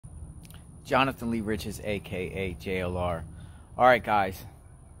Jonathan Lee Riches, aka JLR. Alright guys,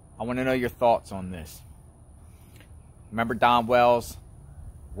 I want to know your thoughts on this. Remember Don Wells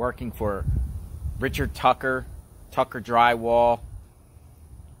working for Richard Tucker Drywall?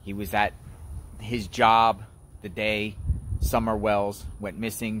 He was at his job the day Summer Wells went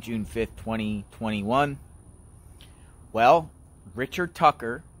missing, June 5th, 2021. Well, Richard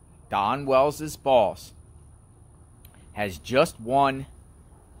Tucker, Don Wells' boss, has just won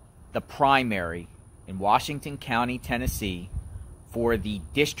the primary in Washington County, Tennessee for the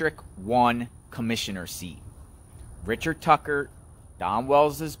District 1 Commissioner seat. Richard Tucker, Don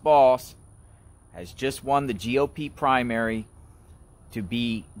Wells' boss, has just won the GOP primary to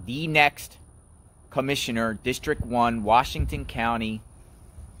be the next Commissioner, District 1, Washington County,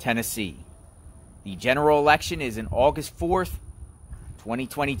 Tennessee. The general election is on August 4th,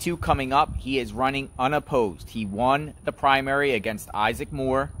 2022 coming up. He is running unopposed. He won the primary against Isaac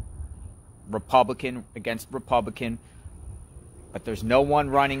Moore, Republican against Republican, but there's no one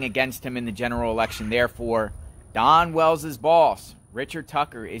running against him in the general election. Therefore, Don Wells' boss, Richard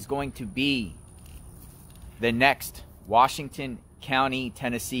Tucker, is going to be the next Washington County,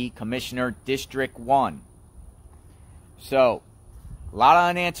 Tennessee Commissioner, District 1. So, a lot of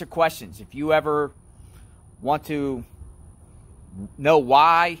unanswered questions. If you ever want to know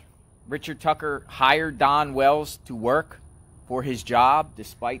why Richard Tucker hired Don Wells to work for his job,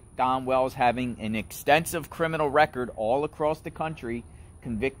 despite Don Wells having an extensive criminal record all across the country,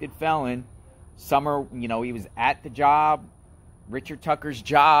 convicted felon. Summer, he was at the job, Richard Tucker's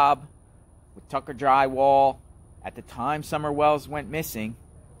job with Tucker Drywall. At the time Summer Wells went missing,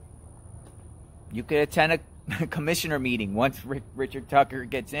 you could attend a commissioner meeting once Richard Tucker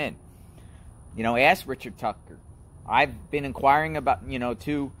gets in. Ask Richard Tucker. I've been inquiring about,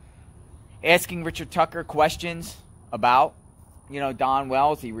 asking Richard Tucker questions about, Don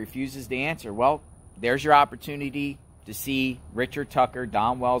Wells. He refuses to answer. Well, there's your opportunity to see Richard Tucker,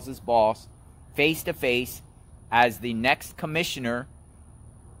 Don Wells' boss, face to face as the next commissioner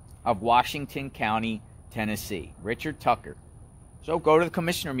of Washington County, Tennessee. Richard Tucker. So go to the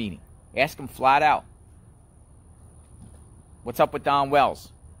commissioner meeting. Ask him flat out. What's up with Don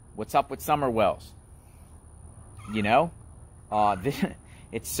Wells? What's up with Summer Wells?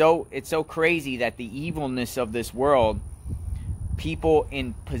 It's so crazy that the evilness of this world, people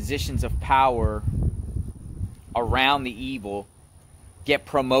in positions of power around the evil get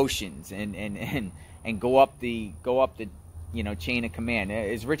promotions and go up the chain of command.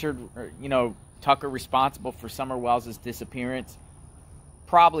 Is Richard Tucker responsible for Summer Wells' disappearance?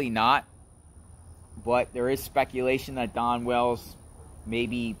 Probably not. But there is speculation that Don Wells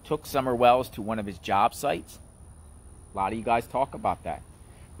maybe took Summer Wells to one of his job sites. A lot of you guys talk about that.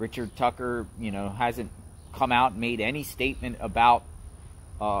 Richard Tucker, hasn't come out and made any statement about,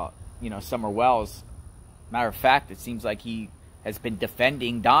 Summer Wells. Matter of fact, it seems like he has been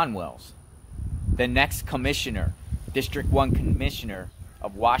defending Don Wells, the next commissioner, District 1 Commissioner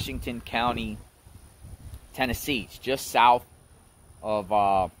of Washington County, Tennessee. It's just south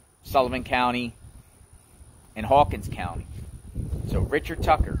of Sullivan County and Hawkins County. So Richard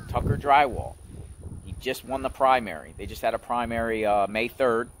Tucker Drywall, he just won the primary. They just had a primary May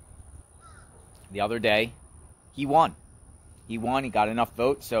 3rd, the other day. He won. He got enough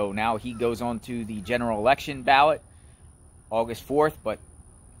votes, so now he goes on to the general election ballot August 4th, but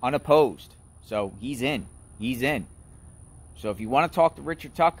unopposed. So he's in. So if you want to talk to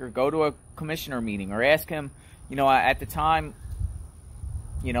Richard Tucker, go to a commissioner meeting or ask him, at the time,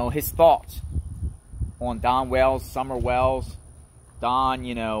 his thoughts on Don Wells, Summer Wells.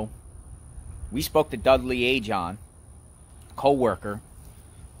 Don, we spoke to Dudley Ajon, co-worker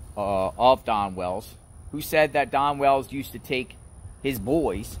of Don Wells, who said that Don Wells used to take his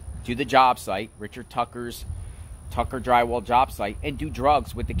boys to the job site, Richard Tucker's Tucker Drywall job site, and do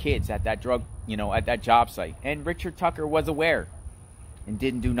drugs with the kids at that at that job site. And Richard Tucker was aware and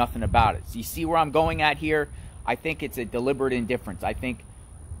didn't do nothing about it. So you see where I'm going at here? I think it's a deliberate indifference. I think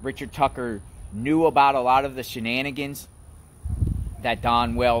Richard Tucker knew about a lot of the shenanigans that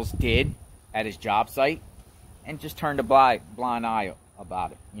Don Wells did at his job site and just turned a blind eye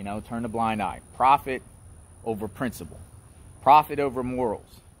about it. Turned a blind eye. Profit over principle. Profit over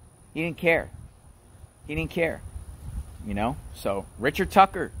morals. He didn't care. So Richard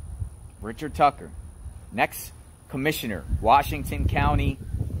Tucker, next commissioner, Washington County,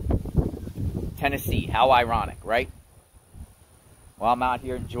 Tennessee. How ironic, right? Well, I'm out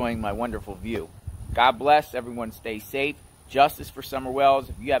here enjoying my wonderful view. God bless. Everyone stay safe. Justice for Summer Wells.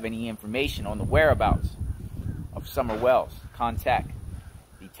 If you have any information on the whereabouts of Summer Wells, contact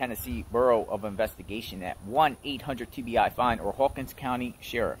the Tennessee Bureau of Investigation at 1-800-TBI-FIND or Hawkins County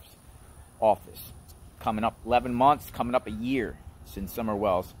Sheriff's office. Coming up 11 months, coming up a year since Summer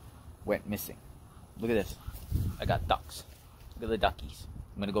Wells went missing. Look at this. I got ducks. Look at the duckies.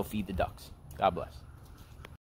 I'm going to go feed the ducks. God bless.